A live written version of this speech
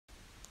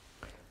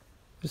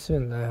بسم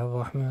الله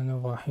الرحمن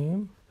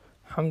الرحيم.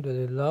 الحمد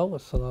لله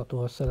والصلاة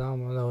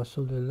والسلام على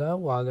رسول الله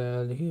وعلى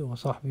آله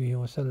وصحبه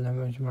وسلم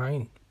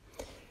أجمعين.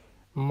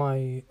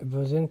 My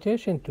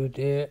presentation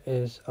today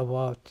is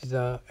about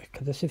the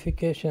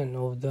classification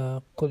of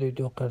the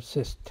choledochal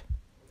cyst.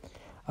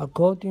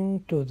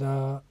 According to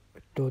the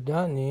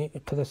Todani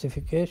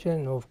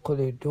classification of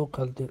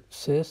choledochal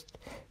cyst,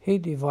 he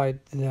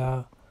divides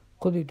the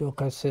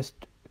choledochal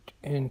cyst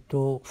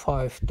into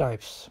 5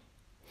 types.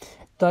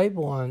 Type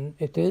 1,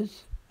 it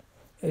is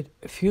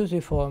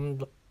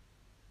fusiform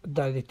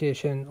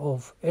dilatation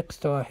of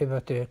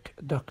extrahepatic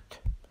duct,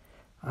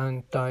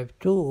 and type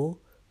 2,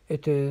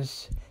 it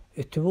is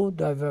a true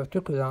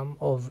diverticulum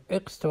of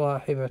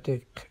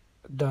extrahepatic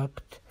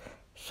duct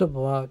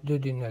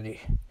supraduodenally,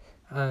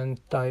 and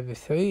type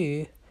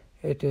 3,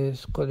 it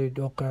is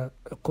choledococele,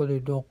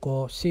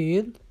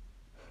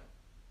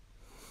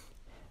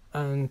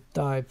 and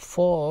type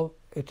 4,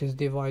 it is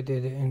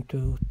divided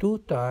into 2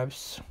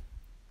 types.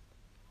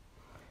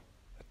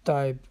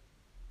 Type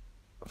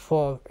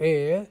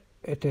 4A,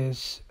 it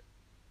is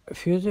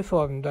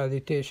fusiform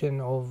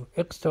dilatation of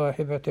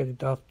extrahepatic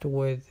duct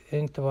with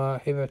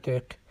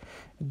intrahepatic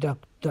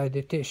duct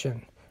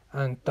dilatation,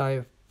 and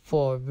type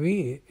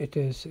 4B, it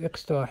is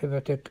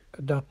extrahepatic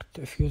duct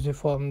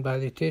fusiform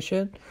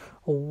dilatation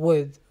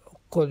with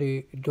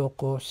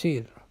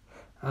choledococele,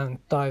 and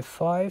type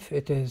 5,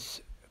 it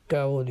is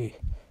Caroli.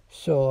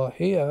 So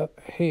here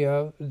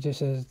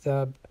this is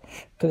the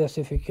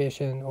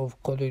classification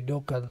of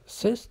choledochal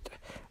cyst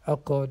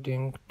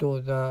according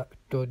to the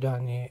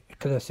Todani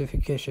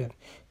classification.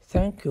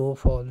 Thank you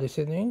for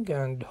listening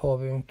and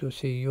hoping to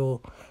see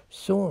you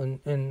soon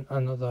in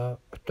another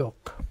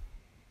talk.